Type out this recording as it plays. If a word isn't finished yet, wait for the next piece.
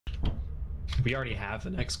We already have the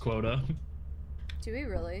next quota. Do we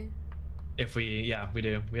really? If we, yeah, we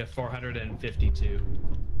do. We have 452.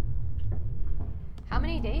 How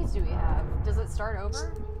many days do we have? Does it start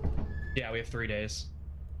over? Yeah, we have 3 days.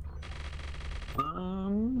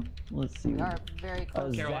 Let's see. We are very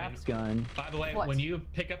close. Caroline, Zap's gun. By the way, What? when you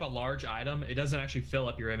pick up a large item, it doesn't actually fill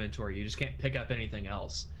up your inventory. You just can't pick up anything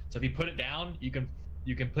else. So if you put it down, you can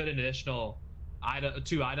put an additional item,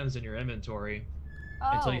 2 items in your inventory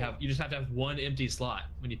until you just have to have 1 empty slot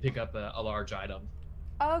when you pick up a large item.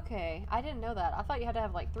 Okay, I didn't know that. I thought you had to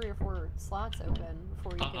have like 3 or 4 slots open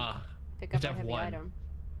before you could pick up a heavy item.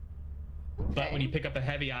 Okay. But when you pick up a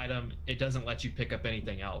heavy item, it doesn't let you pick up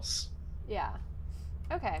anything else. Yeah.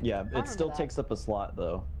 Okay. Yeah, it still takes up a slot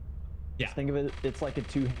though. Yeah. Just think of it, it's like a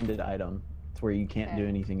 2-handed item. It's where you can't do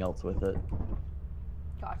anything else with it.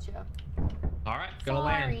 Gotcha. All right, gonna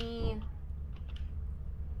land. Sorry.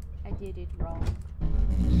 I did it wrong.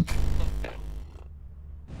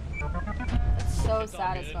 That's so It's all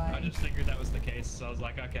satisfying. good. I just figured that was the case, so I was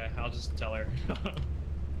like, okay, I'll just tell her.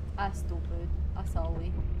 I'm stupid. I'm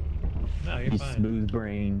sorry. No, you're He's fine.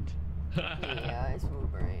 smooth-brained. Yeah, it's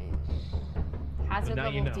smooth brain. Hazard now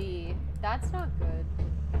level you know. D. That's not good.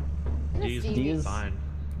 D's D is fine.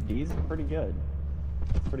 D's pretty good.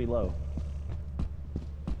 Pretty low.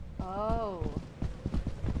 Oh.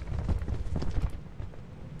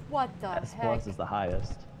 What the S heck? plus is the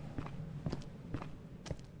highest.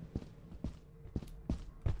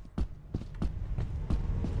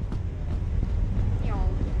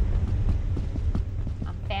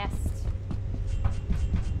 I'm fast.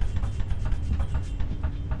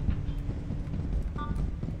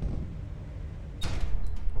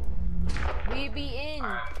 We be in.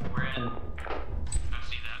 Alright, we're in. I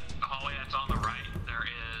see that. The hallway that's on the right, there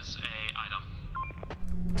is a item.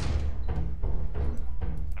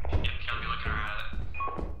 Yeah, Kelly, be looking right at it.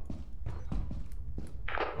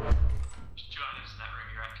 There's 2 items in that room.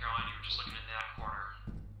 You're right, Caroline. You were just looking into that corner.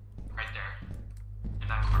 Right there. In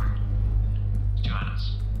that corner. There's 2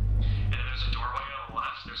 items. And then there's a doorway on the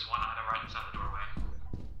left. There's 1 item right inside the doorway.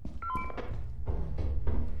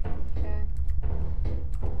 Okay.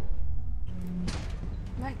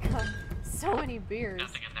 My god, so many beers.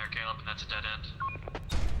 Nothing in there, Caleb, and that's a dead end.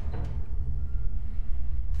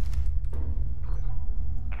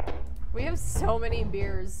 We have so many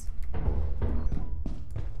beers.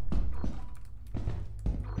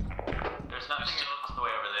 There's nothing else the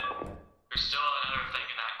way over there. There's still another thing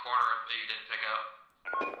in that corner that you didn't pick up.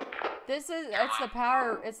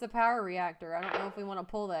 It's the power reactor. I don't know if we want to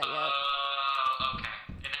pull that yet. Okay.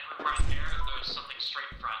 In that room right there, there's something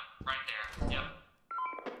straight in front. Right there. Yep.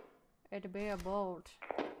 It'd be a bolt.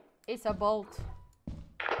 It's a bolt.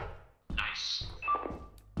 Nice.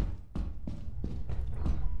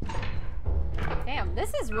 Damn,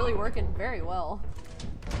 this is really working very well.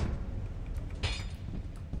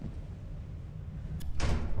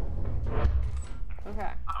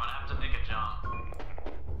 Okay. I'm gonna have to make a jump.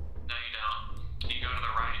 No, you don't. Can you go to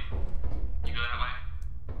the right? You go that way?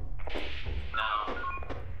 No.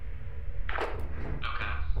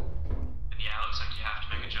 Okay. Then yeah, it looks like you have to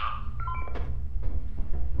make a jump.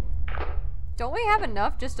 Don't we have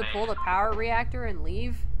enough just to pull the power reactor and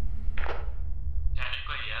leave?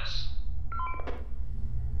 Technically, yes.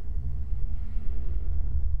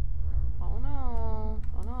 Oh no.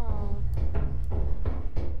 Oh no.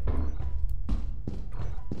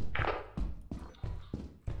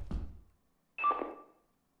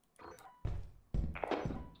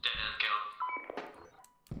 Dead end, Caleb.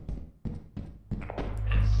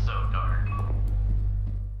 It's so dark.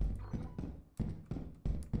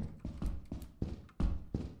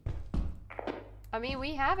 I mean,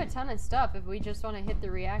 we have a ton of stuff if we just want to hit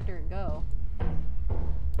the reactor and go. If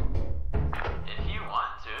you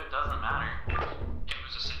want to, it doesn't matter. Yeah,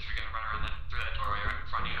 there's a sentry gonna run around through that doorway right in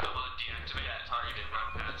front of you. I'm gonna deactivate that target and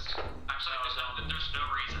run past. Actually, there's no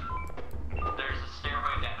reason. There's a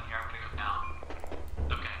stairway down here. I'm gonna go down.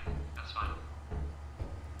 Okay, that's fine.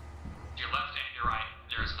 To your left and your right,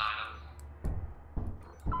 there's an item.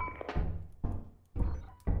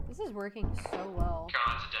 This is working so well.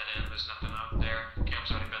 Caroline's a dead end. There's nothing up there.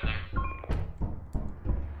 Cam's already been there.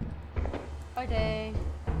 Okay.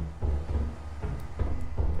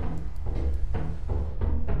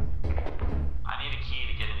 I need a key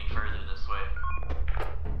to get any further this way.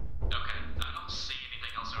 Okay, I don't see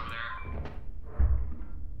anything else over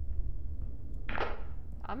there.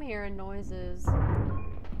 I'm hearing noises.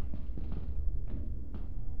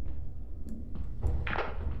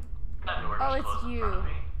 That door Oh, just it's closed in you. front of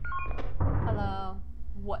me. Hello.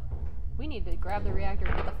 What? We need to grab the reactor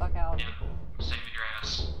and get the fuck out. Yeah, I'm saving your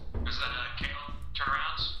ass. Is that Caleb? Turn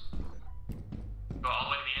around.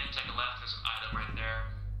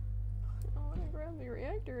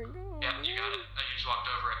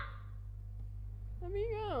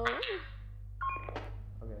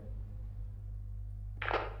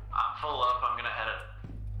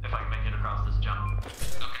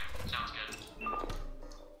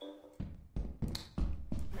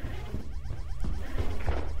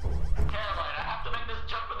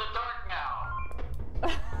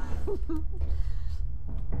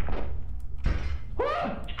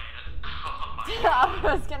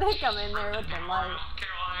 I was gonna come in there with the light.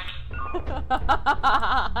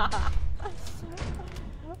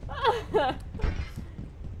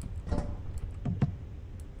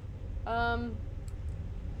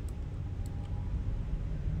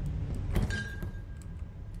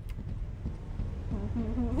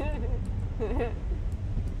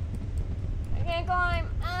 I can't climb.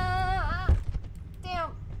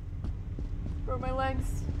 Damn. Broke my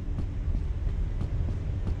legs.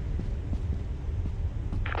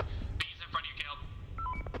 Bees in front of you, Caleb.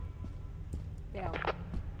 Damn.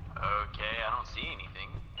 Okay, I don't see anything.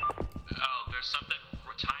 Oh, there's something,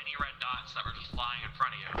 tiny red dots that were just flying in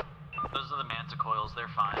front of you. Those are the manticoils, they're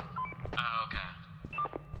fine. Oh, okay.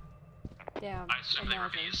 Damn. I assume they were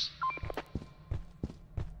bees.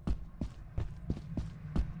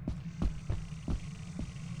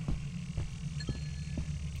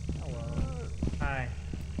 Hi.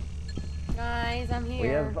 Guys, I'm here. We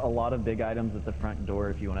have a lot of big items at the front door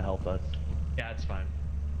if you want to help us. Yeah, it's fine.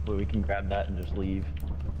 But we can grab that and just leave.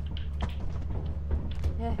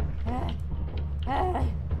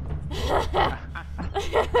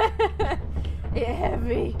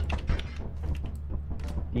 Heavy.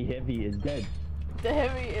 The heavy is dead. The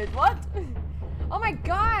heavy is what? Oh my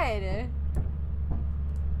god!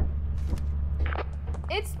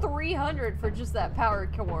 It's 300 for just that power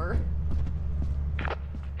core.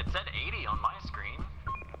 It said 80 on my screen.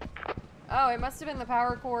 Oh, it must have been the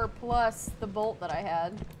power core plus the bolt that I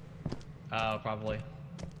had. Oh, probably.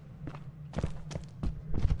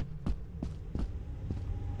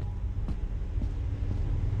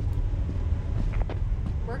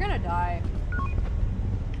 We're gonna die.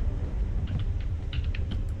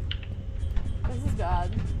 This is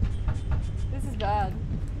bad. This is bad.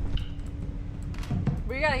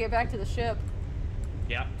 We gotta get back to the ship.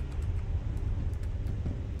 Yep.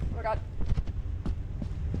 Oh my god.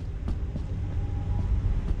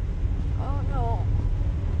 Oh no.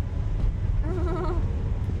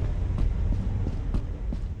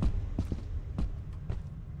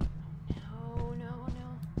 No, no, no.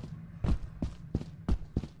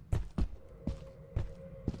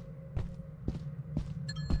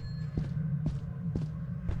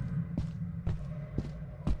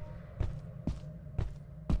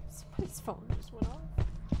 Somebody's phone just went off.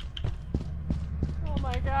 Oh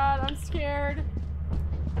my god, I'm scared.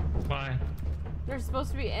 Why? There's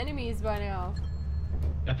supposed to be enemies by now.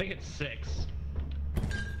 I think it's 6.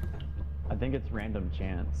 I think it's random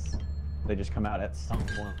chance. They just come out at some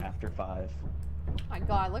point after 5. My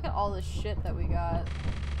god, look at all this shit that we got.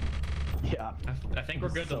 Yeah. I think we're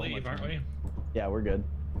good So to leave, much aren't money. we? Yeah, we're good.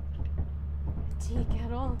 Tea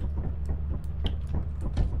kettle.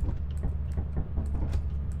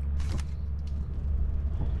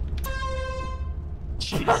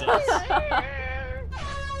 Jesus.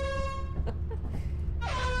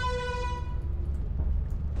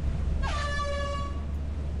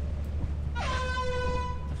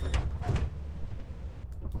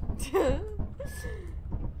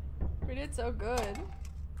 We did so good.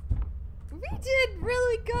 We did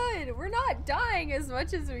really good. We're not dying as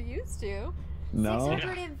much as we used to. No.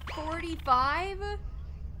 645?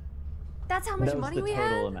 That's how much That was money the we total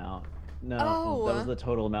had? amount. No, Oh. that was the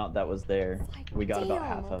total amount that was there. Like, We got about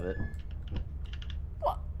damn. half of it.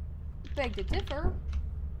 What? Beg to differ.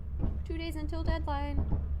 2 days until deadline.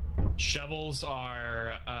 Shovels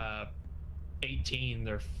are 18.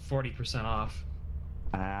 They're 40% off.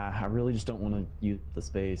 I really just don't want to use the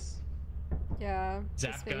space. Yeah. the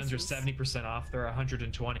Zap space guns are is- 70% off. They're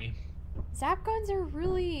 120. Zap guns are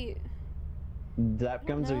really... Zap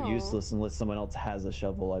guns know. are useless unless someone else has a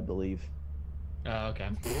shovel, I believe. Oh, okay.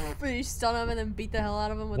 But you stun them and then beat the hell out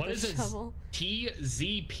of them with What the is this? shovel.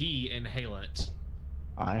 TZP inhalant.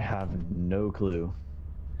 I have no clue.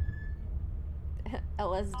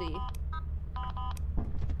 LSD.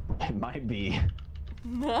 It might be.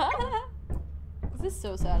 This is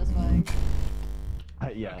so satisfying.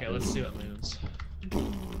 Yeah. Okay, let's see what moves.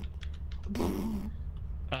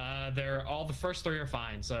 They're all the first 3 are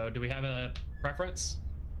fine. So, do we have a preference?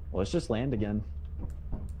 Let's just land again.